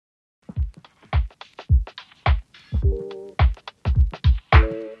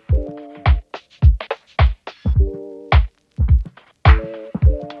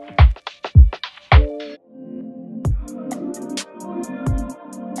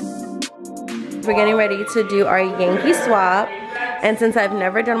we're getting ready to do our Yankee swap. And since I've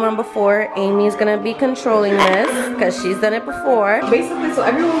never done one before, Amy's gonna be controlling this because she's done it before. Basically, so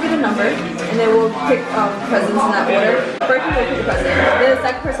everyone will get a number, and then we'll pick presidents in that order. First person will pick the president, then the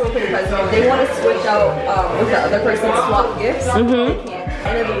second person will pick the president. If they want to switch out with the other person, swap gifts, they can.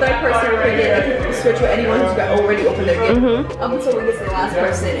 And then the third person will pick it, they can switch with anyone who's already opened their gift. Up until we get to the last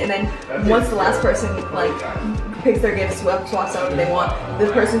person, and then once the last person like picks their gift, swaps out what they want, the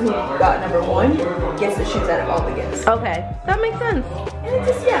person who got number 1 gets to choose out of all the gifts. Okay, that makes sense. And it's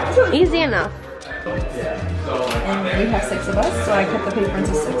just, yeah, so easy enough. And we have 6 of us, so I cut the paper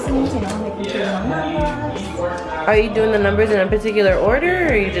into 6, you know, they can choose numbers. Are you doing the numbers in a particular order,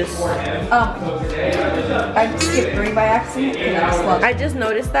 or you just? I skipped 3 by accident. I just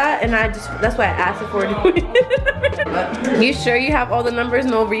noticed that, and that's why I asked if we're doing it. You sure you have all the numbers,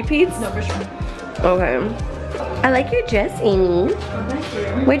 no repeats? No, for sure. Okay. I like your dress, Amy. Oh, thank you.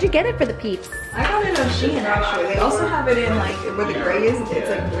 Where'd you get it for the peeps? I got it on Shein actually. They also have it in like where the gray is. It's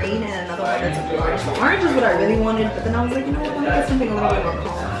like green, and another one that's like orange. The orange is what I really wanted, but then I was like, you know what? Let me get something a little bit more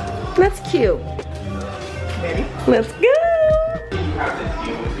calm. That's cute. Ready? Let's go.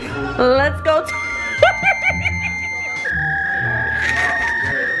 Let's go.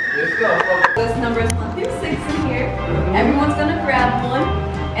 There's numbers 1 through 6 in here. Everyone's gonna grab one,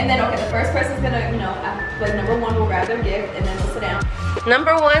 and then okay, the first person's gonna, you know, like number 1 will grab their gift, and then they'll sit down.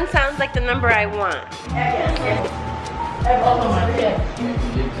 Number 1 sounds like the number I want. Yes.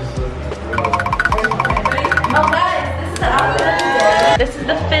 Oh guys, this is the outfit of the day. This is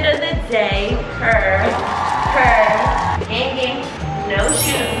the fit of the day. Her hanging, no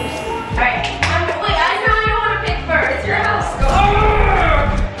shoes. Alright, wait, I want to pick first. It's your house. Go.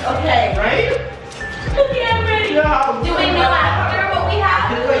 Okay. Right? Okay, I'm ready. Do we know after what we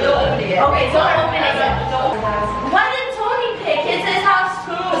have? Wait, don't open it yet. Okay, don't open it yet. Why did Tony pick? It's his house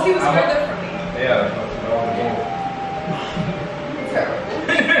too. Because he was further from me. Yeah. Okay.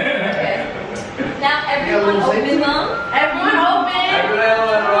 Now everyone open them. Everyone open.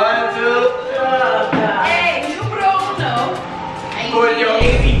 Everyone, 1, 2. Hey, numero uno. Boy, yo,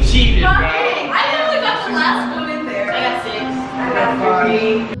 Amy cheated, bro. I only got the last one in there. I got 6. I got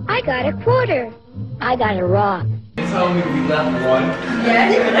 3. I got a quarter. I got a rock. You told me we left 1. Yeah,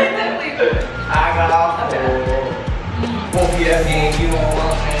 definitely. I got 4. Won't be that game. You won't want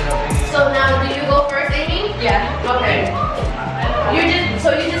to stand up in. So now, do you go first, Amy? Yeah. Okay. You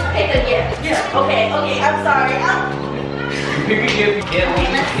just pick a gift. Yeah. Okay. I'm sorry. You pick a gift, you get me.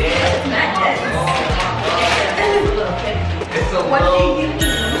 It's a What do low. you need?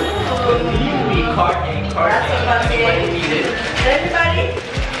 Believe me, card game. Anybody need it? Everybody?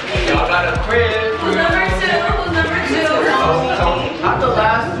 Y'all got a crib. Who's number 2? How the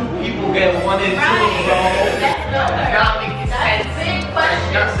last 2 people get 1 and 2, bro? That's Not making That's a sense. big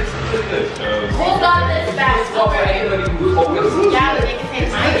question. Not 6 good. Who got this back? It's all for anybody who's focused. Yeah, but they can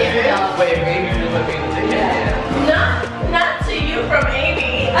take my gift, though. Wait, maybe you look at the ticket. Not to you from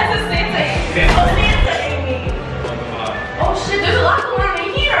Amy. I just said to Amy. Oh, to Amy. Oh shit, there's a lot going on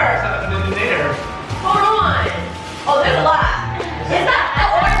in here. Hold on. Oh, there's a lot. Is that an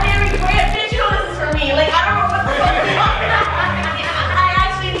ordinary bread? Bitch, you know this is for me. Like, I don't know what the fuck is on. I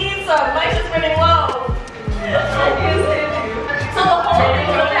actually need some. Mine's just running low. So the whole thing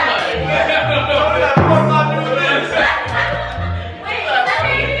is package. Wait, that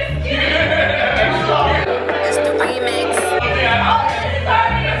baby is cute. It's the remix. Oh, this is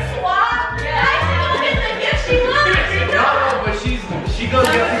already a swap? Yeah. I should go get the gift she wants. No, but she goes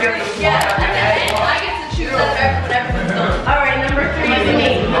get the Yeah, I get to choose when everyone's done. Alright, number 3 is me.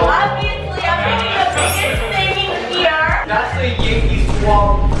 Obviously, I'm picking the biggest thing in here. That's the Yankee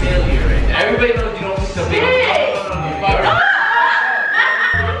swap failure right there. Everybody knows you don't need the biggest.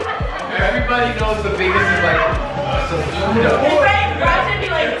 Everybody knows the biggest is like some Uno. Right? Brown should be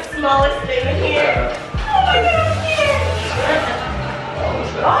like the smallest thing in here. Oh my god, I'm scared.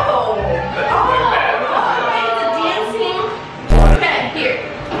 Oh, it's a dancing. Okay, here.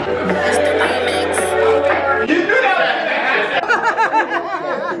 It's the remix. You knew that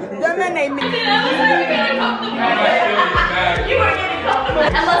That man named me. You were getting comfortable.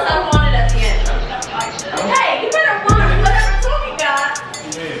 Unless I wanted at the end. Hey, you better want whatever Tony got.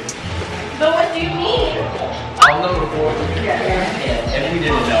 But what do you mean? I'm number 4. Yeah, and we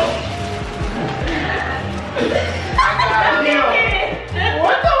didn't know.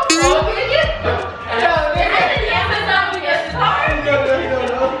 What the fuck?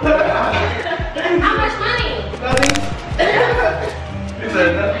 How much money? Nothing. You said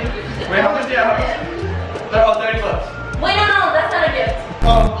nothing? Wait, how much do you have? They're all $30. Wait, no, that's not a gift.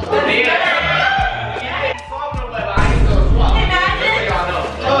 Yeah. Swap, but I ain't gonna swap. Imagine. Just so y'all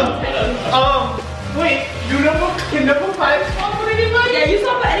know.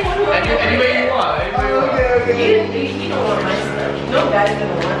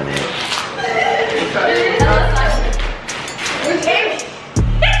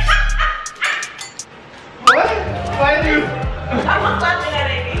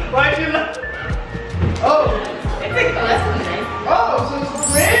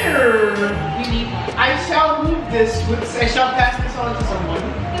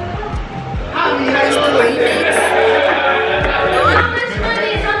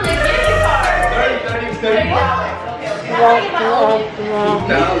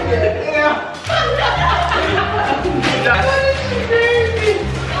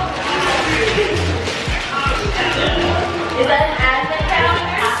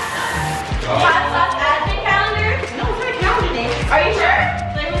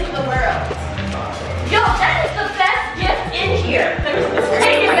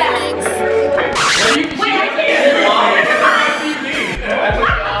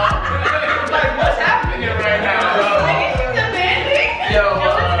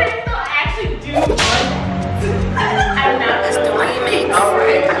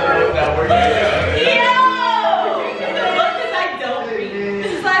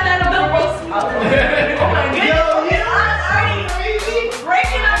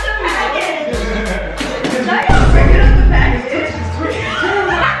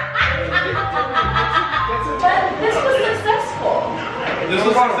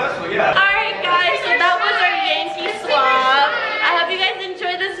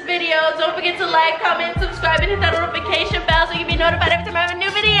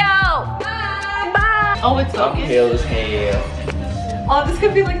 Oh, it's I'm focused? pale as hell. Oh, this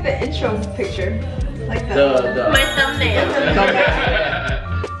could be like the intro picture. Like that. My thumbnail. I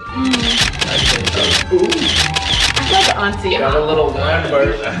feel like an auntie. Got a little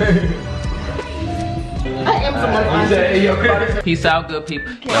Lambert. I am someone auntie. Peace out, good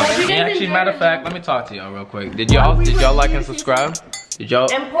people. you guys Actually, enjoy matter of fact, let me talk to y'all real quick. Did y'all like and subscribe? Did y'all?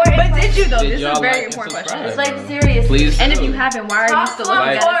 Important. But did you though? Did This is y'all a very like and important subscribe? question. It's like serious. Please. And if do. you haven't, why are you still looking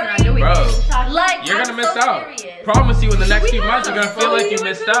Like, at us and not doing bro, it? Like, you're gonna I'm miss so out. serious. Promise you, in the next We few months, you're have. gonna feel like you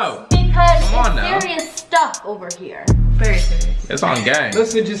missed out. Because Come on it's now. serious stuff over here. Very serious. It's on gang.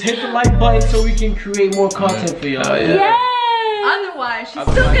 Listen, just hit the like button so we can create more content for y'all. Yeah. Yay! Otherwise, she's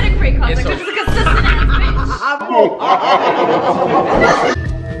still gonna create content It's because she's a consistent ass bitch.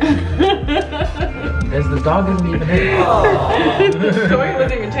 As the dog isn't even here. Tori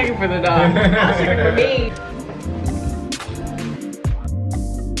wasn't even checking for the dog. I was checking for me.